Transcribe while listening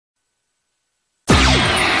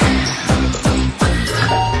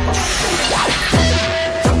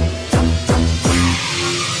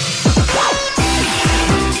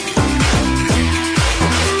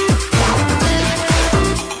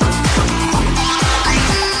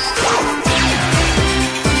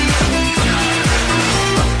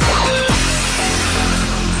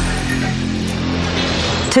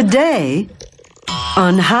Today,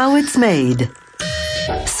 on how it's made.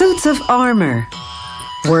 Suits of armor.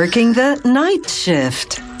 Working the night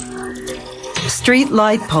shift. Street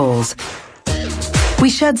light poles. We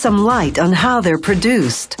shed some light on how they're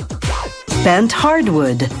produced. Bent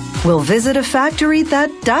hardwood. We'll visit a factory that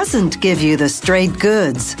doesn't give you the straight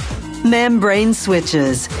goods. Membrane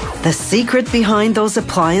switches. The secret behind those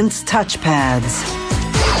appliance touchpads.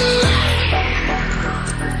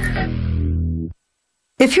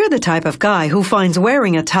 If you're the type of guy who finds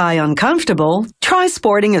wearing a tie uncomfortable, try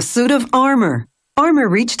sporting a suit of armor. Armor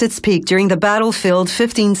reached its peak during the battle-filled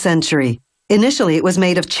 15th century. Initially, it was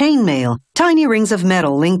made of chainmail, tiny rings of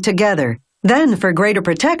metal linked together. Then, for greater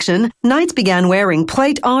protection, knights began wearing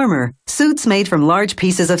plate armor, suits made from large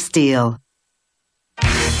pieces of steel.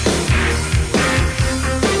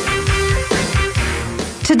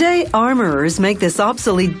 Today, armorers make this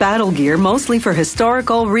obsolete battle gear mostly for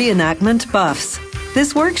historical reenactment buffs.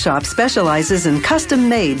 This workshop specializes in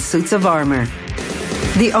custom-made suits of armor.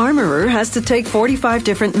 The armorer has to take 45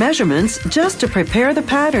 different measurements just to prepare the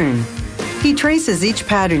pattern. He traces each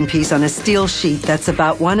pattern piece on a steel sheet that's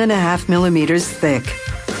about 1.5 millimeters thick.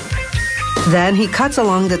 Then he cuts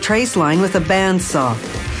along the trace line with a bandsaw.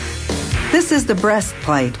 This is the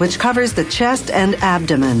breastplate, which covers the chest and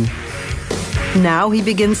abdomen. Now he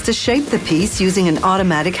begins to shape the piece using an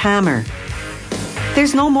automatic hammer.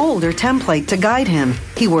 There's no mold or template to guide him.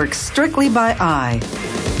 He works strictly by eye.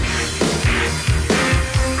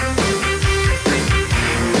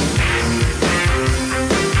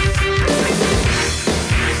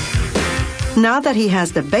 Now that he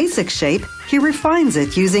has the basic shape, he refines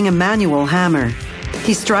it using a manual hammer.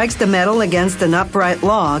 He strikes the metal against an upright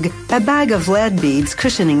log, a bag of lead beads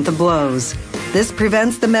cushioning the blows. This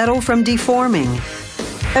prevents the metal from deforming.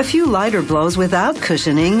 A few lighter blows without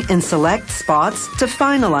cushioning in select spots to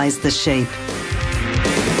finalize the shape.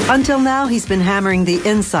 Until now, he's been hammering the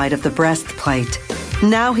inside of the breastplate.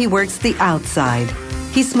 Now he works the outside.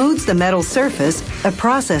 He smooths the metal surface, a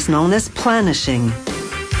process known as planishing.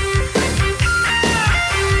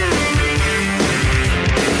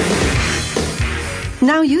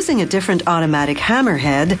 Now, using a different automatic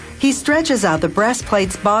hammerhead, he stretches out the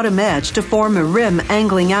breastplate's bottom edge to form a rim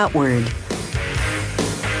angling outward.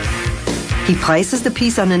 He places the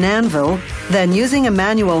piece on an anvil, then using a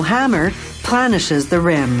manual hammer, planishes the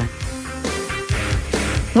rim.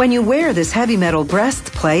 When you wear this heavy metal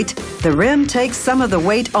breastplate, the rim takes some of the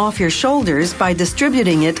weight off your shoulders by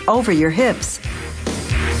distributing it over your hips.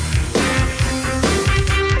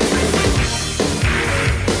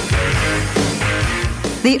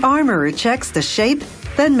 The armorer checks the shape,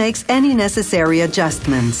 then makes any necessary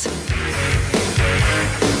adjustments.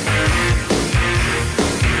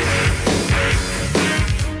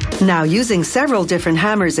 Now, using several different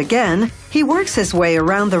hammers again, he works his way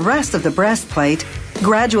around the rest of the breastplate,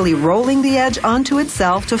 gradually rolling the edge onto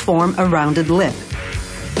itself to form a rounded lip.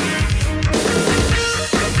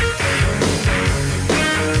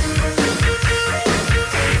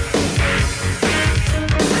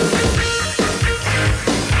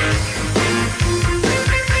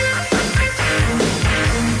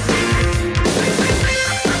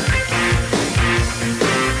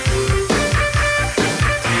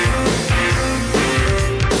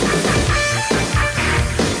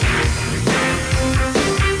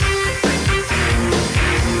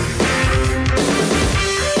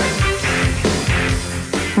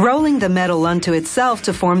 Rolling the metal onto itself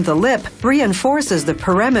to form the lip reinforces the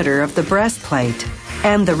perimeter of the breastplate,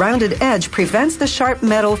 and the rounded edge prevents the sharp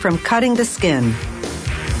metal from cutting the skin.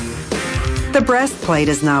 The breastplate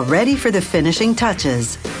is now ready for the finishing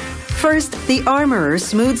touches. First, the armorer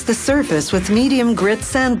smooths the surface with medium grit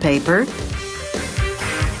sandpaper,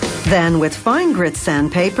 then with fine grit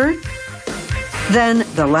sandpaper, then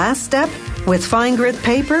the last step with fine grit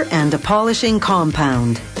paper and a polishing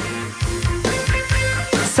compound.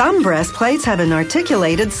 Some breastplates have an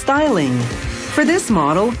articulated styling. For this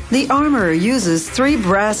model, the armorer uses 3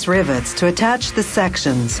 brass rivets to attach the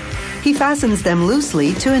sections. He fastens them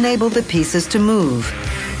loosely to enable the pieces to move.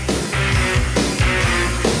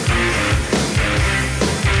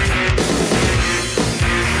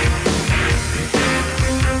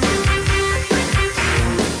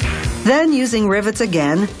 Then, using rivets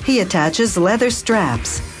again, he attaches leather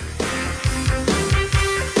straps.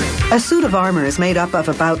 A suit of armor is made up of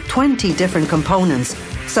about 20 different components,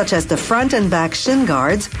 such as the front and back shin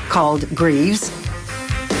guards, called greaves,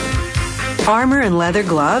 armor and leather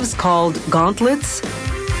gloves, called gauntlets,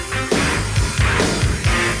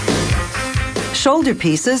 shoulder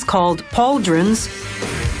pieces, called pauldrons,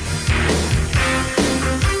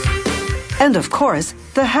 and of course,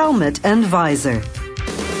 the helmet and visor.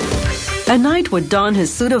 A knight would don his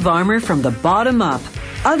suit of armor from the bottom up.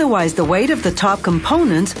 Otherwise, the weight of the top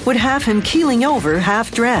components would have him keeling over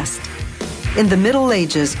half-dressed. In the Middle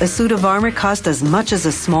Ages, a suit of armor cost as much as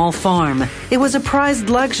a small farm. It was a prized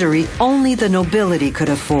luxury only the nobility could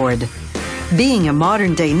afford. Being a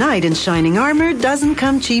modern-day knight in shining armor doesn't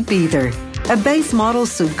come cheap either. A base model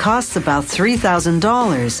suit costs about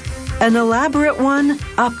 $3,000. An elaborate one,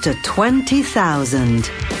 up to $20,000.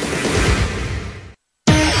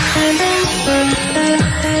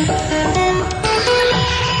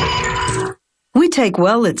 We take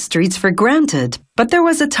well-lit streets for granted, but there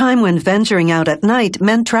was a time when venturing out at night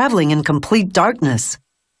meant traveling in complete darkness.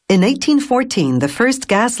 In 1814, the first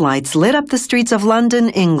gas lights lit up the streets of London,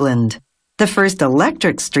 England. The first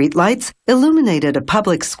electric streetlights illuminated a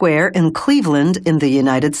public square in Cleveland in the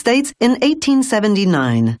United States in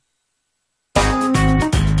 1879.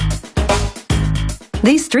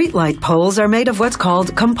 These streetlight poles are made of what's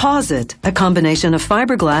called composite, a combination of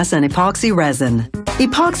fiberglass and epoxy resin.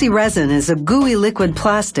 Epoxy resin is a gooey liquid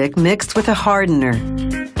plastic mixed with a hardener.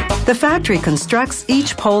 The factory constructs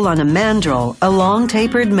each pole on a mandrel, a long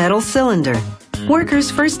tapered metal cylinder. Workers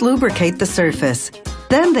first lubricate the surface.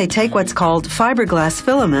 Then they take what's called fiberglass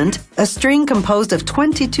filament, a string composed of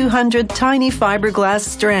 2,200 tiny fiberglass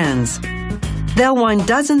strands. They'll wind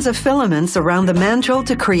dozens of filaments around the mandrel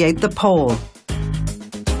to create the pole.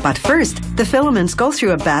 But first, the filaments go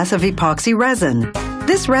through a bath of epoxy resin.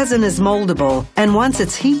 This resin is moldable, and once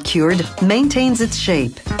it's heat cured, maintains its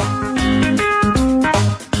shape.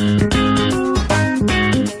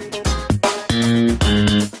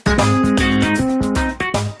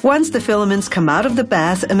 Once the filaments come out of the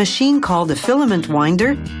bath, a machine called a filament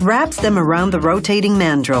winder wraps them around the rotating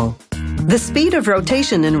mandrel. The speed of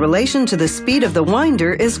rotation in relation to the speed of the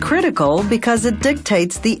winder is critical because it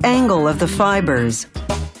dictates the angle of the fibers.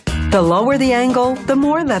 The lower the angle, the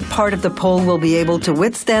more that part of the pole will be able to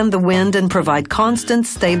withstand the wind and provide constant,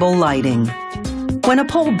 stable lighting. When a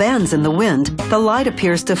pole bends in the wind, the light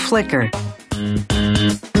appears to flicker.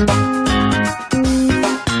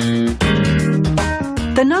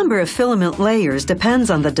 The number of filament layers depends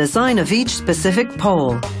on the design of each specific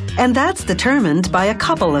pole, and that's determined by a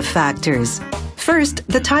couple of factors. First,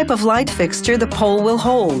 the type of light fixture the pole will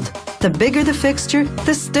hold. The bigger the fixture,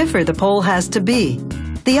 the stiffer the pole has to be.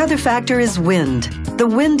 The other factor is wind. The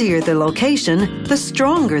windier the location, the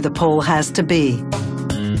stronger the pole has to be.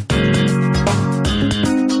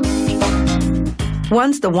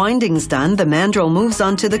 Once the winding's done, the mandrel moves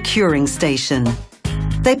on to the curing station.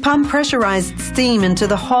 They pump pressurized steam into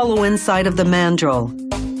the hollow inside of the mandrel.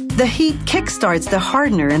 The heat kickstarts the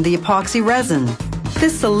hardener in the epoxy resin.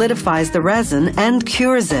 This solidifies the resin and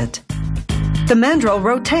cures it. The mandrel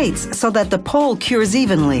rotates so that the pole cures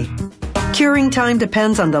evenly. Curing time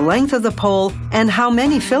depends on the length of the pole and how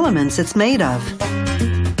many filaments it's made of.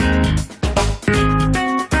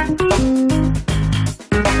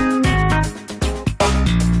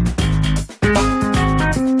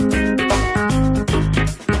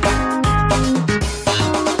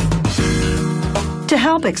 To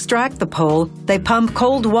help extract the pole, they pump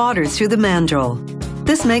cold water through the mandrel.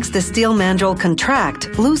 This makes the steel mandrel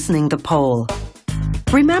contract, loosening the pole.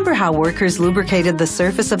 Remember how workers lubricated the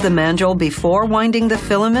surface of the mandrel before winding the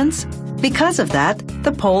filaments? Because of that,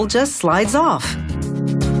 the pole just slides off.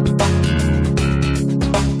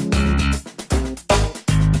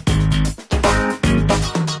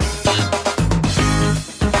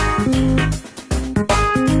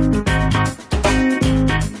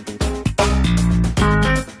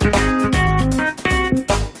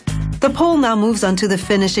 The pole now moves on to the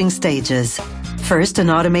finishing stages. First, an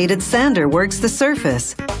automated sander works the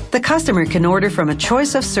surface. The customer can order from a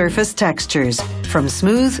choice of surface textures, from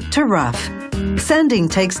smooth to rough. Sanding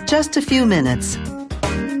takes just a few minutes.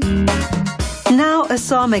 Now a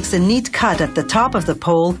saw makes a neat cut at the top of the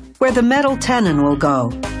pole where the metal tenon will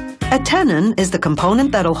go. A tenon is the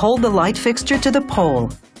component that'll hold the light fixture to the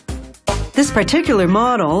pole. This particular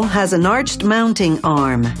model has an arched mounting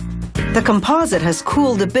arm. The composite has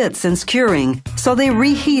cooled a bit since curing, so they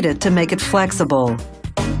reheat it to make it flexible.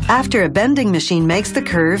 After a bending machine makes the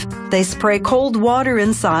curve, they spray cold water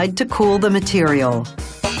inside to cool the material.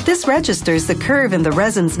 This registers the curve in the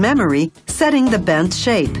resin's memory, setting the bent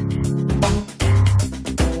shape.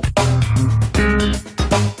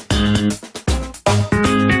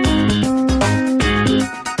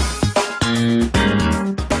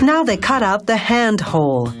 Now they cut out the hand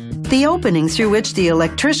hole, the opening through which the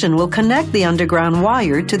electrician will connect the underground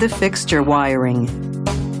wire to the fixture wiring.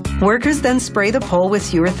 Workers then spray the pole with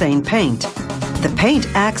urethane paint. The paint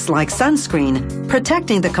acts like sunscreen,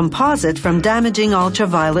 protecting the composite from damaging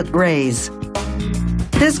ultraviolet rays.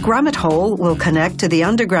 This grommet hole will connect to the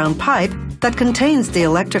underground pipe that contains the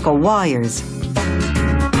electrical wires.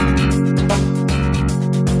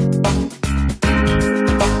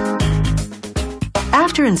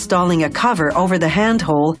 After installing a cover over the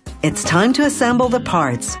handhole, it's time to assemble the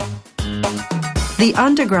parts. The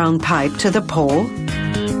underground pipe to the pole,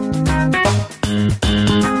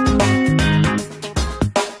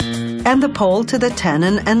 and the pole to the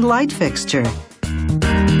tenon and light fixture.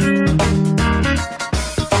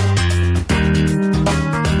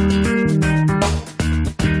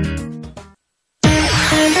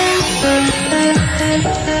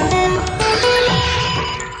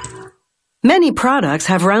 Many products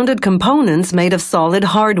have rounded components made of solid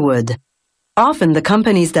hardwood. Often the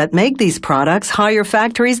companies that make these products hire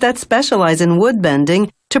factories that specialize in wood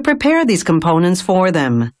bending to prepare these components for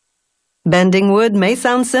them. Bending wood may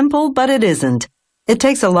sound simple, but it isn't. It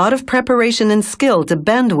takes a lot of preparation and skill to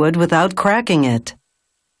bend wood without cracking it.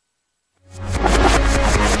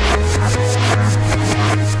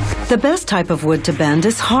 The best type of wood to bend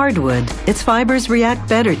is hardwood. Its fibers react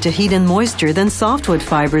better to heat and moisture than softwood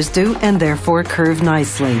fibers do and therefore curve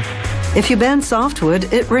nicely. If you bend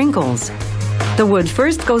softwood, it wrinkles. The wood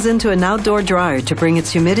first goes into an outdoor dryer to bring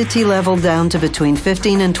its humidity level down to between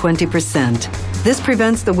 15 and 20%. This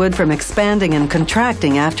prevents the wood from expanding and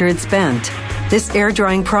contracting after it's bent. This air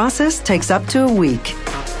drying process takes up to a week.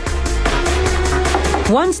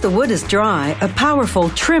 Once the wood is dry, a powerful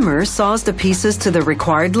trimmer saws the pieces to the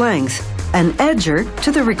required length, an edger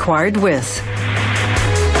to the required width.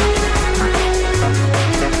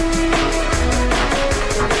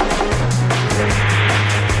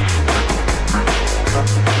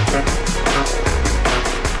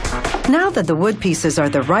 Now that the wood pieces are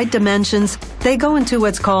the right dimensions, they go into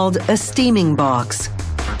what's called a steaming box.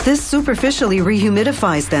 This superficially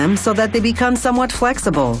rehumidifies them so that they become somewhat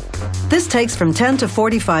flexible. This takes from 10 to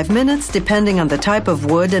 45 minutes depending on the type of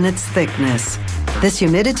wood and its thickness. This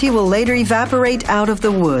humidity will later evaporate out of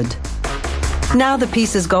the wood. Now the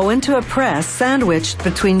pieces go into a press sandwiched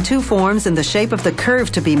between two forms in the shape of the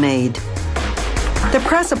curve to be made. The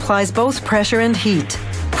press applies both pressure and heat.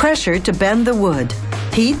 Pressure to bend the wood.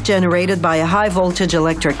 Heat generated by a high-voltage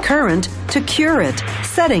electric current to cure it,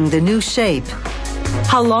 setting the new shape.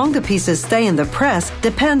 How long the pieces stay in the press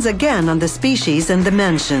depends again on the species and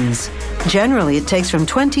dimensions. Generally, it takes from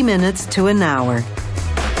 20 minutes to an hour.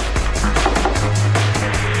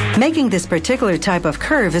 Making this particular type of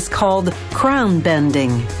curve is called crown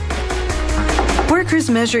bending. Workers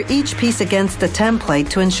measure each piece against the template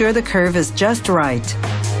to ensure the curve is just right.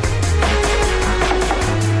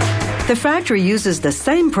 The factory uses the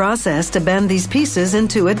same process to bend these pieces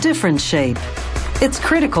into a different shape. It's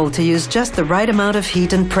critical to use just the right amount of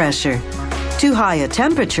heat and pressure. Too high a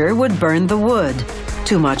temperature would burn the wood.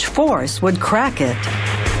 Too much force would crack it.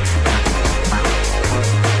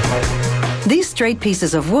 These straight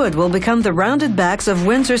pieces of wood will become the rounded backs of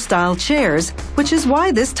Windsor-style chairs, which is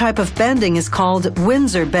why this type of bending is called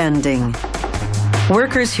Windsor bending.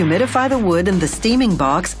 Workers humidify the wood in the steaming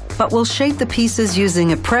box, but will shape the pieces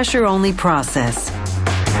using a pressure-only process.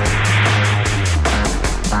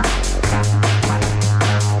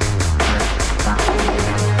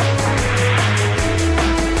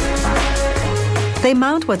 They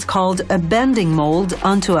mount what's called a bending mold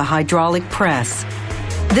onto a hydraulic press.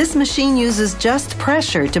 This machine uses just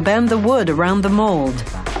pressure to bend the wood around the mold.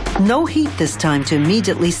 No heat this time to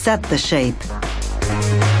immediately set the shape.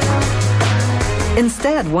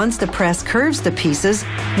 Instead, once the press curves the pieces,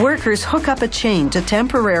 workers hook up a chain to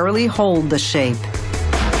temporarily hold the shape.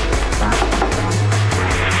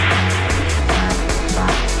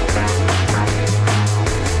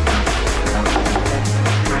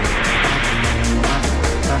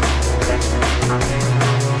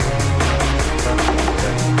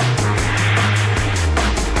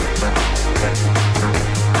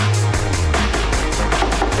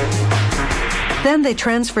 Then they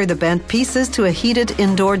transfer the bent pieces to a heated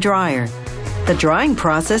indoor dryer. The drying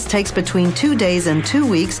process takes between 2 days and 2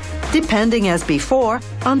 weeks, depending as before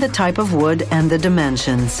on the type of wood and the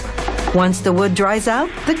dimensions. Once the wood dries out,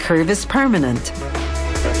 the curve is permanent.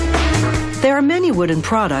 There are many wooden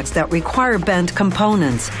products that require bent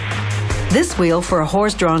components. This wheel for a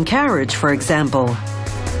horse-drawn carriage, for example.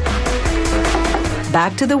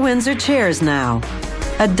 Back to the Windsor chairs now.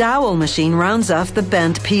 A dowel machine rounds off the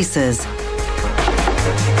bent pieces.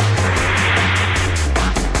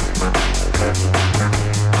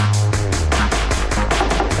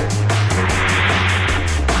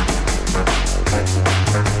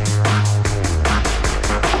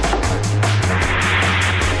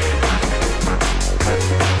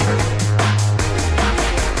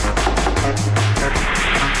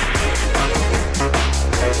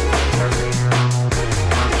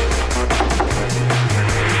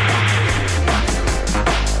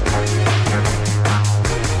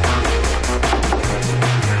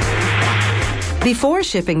 Before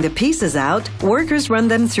shipping the pieces out, workers run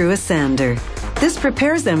them through a sander. This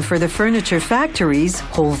prepares them for the furniture factories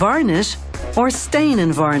who'll varnish or stain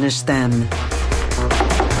and varnish them.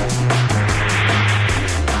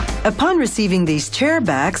 Upon receiving these chair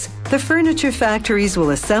backs, the furniture factories will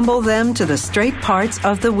assemble them to the straight parts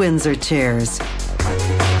of the Windsor chairs.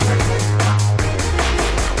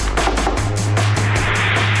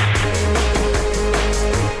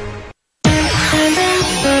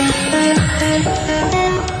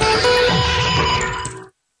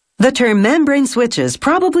 The term membrane switches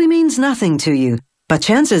probably means nothing to you, but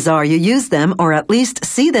chances are you use them or at least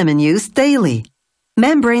see them in use daily.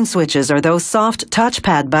 Membrane switches are those soft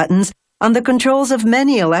touchpad buttons on the controls of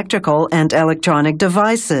many electrical and electronic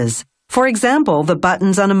devices. For example, the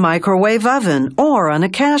buttons on a microwave oven or on a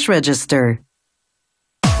cash register.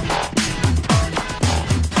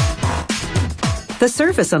 The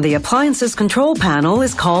surface on the appliance's control panel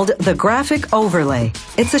is called the graphic overlay.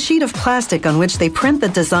 It's a sheet of plastic on which they print the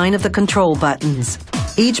design of the control buttons.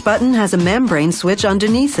 Each button has a membrane switch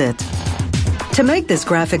underneath it. To make this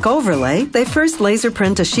graphic overlay, they first laser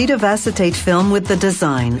print a sheet of acetate film with the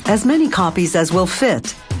design, as many copies as will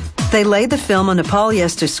fit. They lay the film on a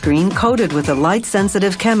polyester screen coated with a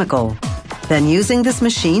light-sensitive chemical. Then, using this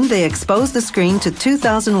machine, they expose the screen to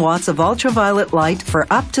 2,000 watts of ultraviolet light for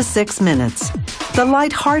up to 6 minutes. The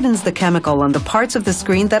light hardens the chemical on the parts of the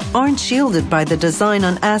screen that aren't shielded by the design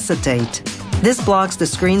on acetate. This blocks the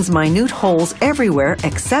screen's minute holes everywhere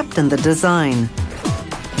except in the design.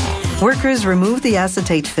 Workers remove the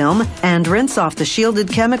acetate film and rinse off the shielded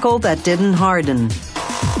chemical that didn't harden.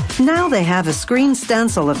 Now they have a screen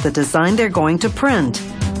stencil of the design they're going to print.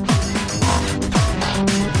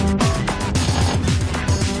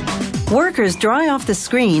 Workers dry off the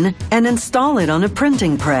screen and install it on a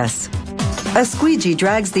printing press. A squeegee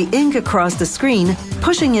drags the ink across the screen,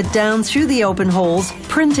 pushing it down through the open holes,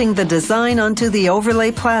 printing the design onto the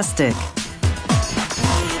overlay plastic.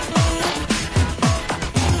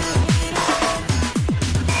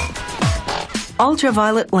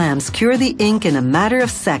 Ultraviolet lamps cure the ink in a matter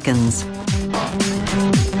of seconds.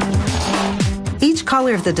 Each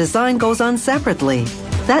color of the design goes on separately.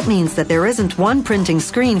 That means that there isn't one printing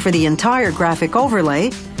screen for the entire graphic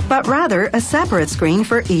overlay, but rather a separate screen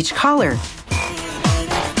for each color.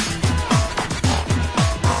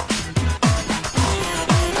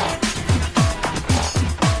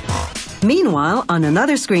 Meanwhile, on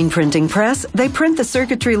another screen printing press, they print the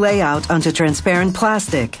circuitry layout onto transparent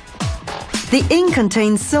plastic. The ink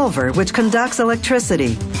contains silver, which conducts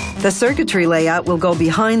electricity. The circuitry layout will go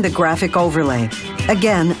behind the graphic overlay.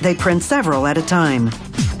 Again, they print several at a time.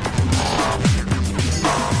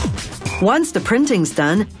 Once the printing's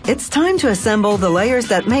done, it's time to assemble the layers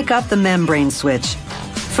that make up the membrane switch.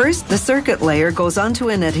 First, the circuit layer goes onto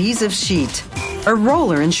an adhesive sheet. A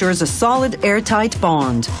roller ensures a solid, airtight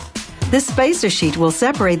bond. This spacer sheet will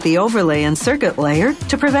separate the overlay and circuit layer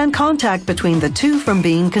to prevent contact between the two from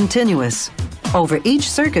being continuous. Over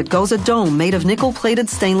each circuit goes a dome made of nickel-plated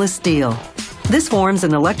stainless steel. This forms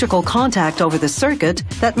an electrical contact over the circuit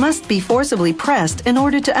that must be forcibly pressed in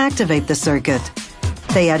order to activate the circuit.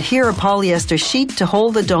 They adhere a polyester sheet to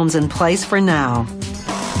hold the domes in place for now.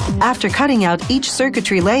 After cutting out each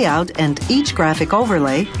circuitry layout and each graphic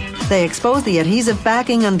overlay, they expose the adhesive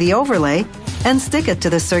backing on the overlay and stick it to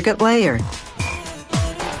the circuit layer.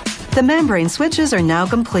 The membrane switches are now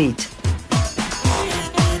complete.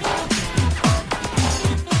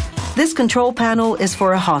 This control panel is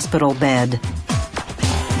for a hospital bed.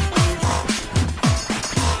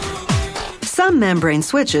 Some membrane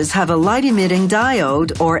switches have a light-emitting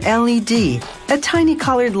diode, or LED, a tiny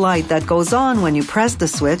colored light that goes on when you press the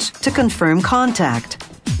switch to confirm contact.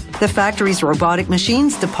 The factory's robotic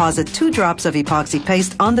machines deposit 2 drops of epoxy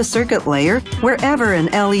paste on the circuit layer wherever an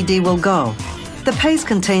LED will go. The paste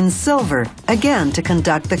contains silver, again to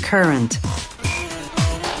conduct the current.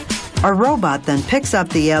 A robot then picks up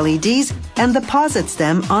the LEDs and deposits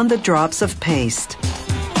them on the drops of paste.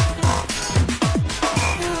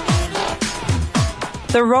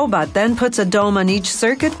 The robot then puts a dome on each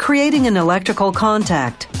circuit, creating an electrical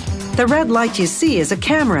contact. The red light you see is a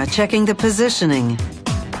camera checking the positioning.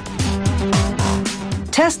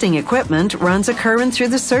 Testing equipment runs a current through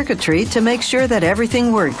the circuitry to make sure that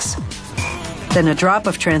everything works. Then a drop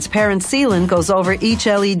of transparent sealant goes over each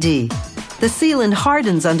LED. The sealant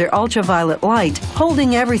hardens under ultraviolet light,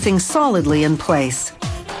 holding everything solidly in place.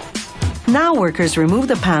 Now workers remove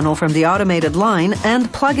the panel from the automated line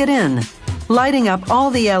and plug it in. Lighting up all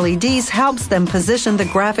the LEDs helps them position the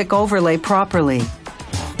graphic overlay properly.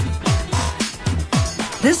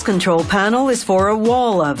 This control panel is for a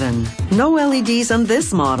wall oven. No LEDs on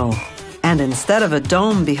this model. And instead of a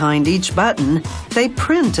dome behind each button, they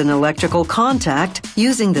print an electrical contact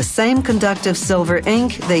using the same conductive silver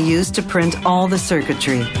ink they use to print all the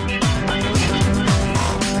circuitry.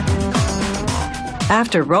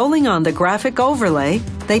 After rolling on the graphic overlay,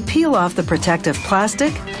 they peel off the protective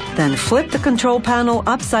plastic, then flip the control panel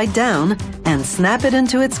upside down and snap it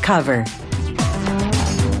into its cover.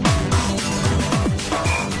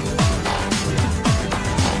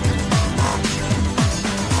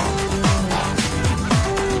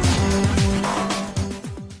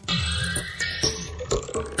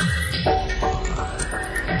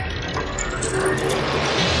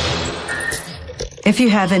 If you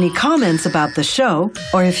have any comments about the show,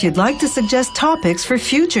 or if you'd like to suggest topics for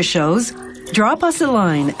future shows, drop us a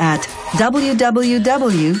line at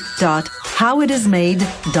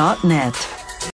www.howitismade.net.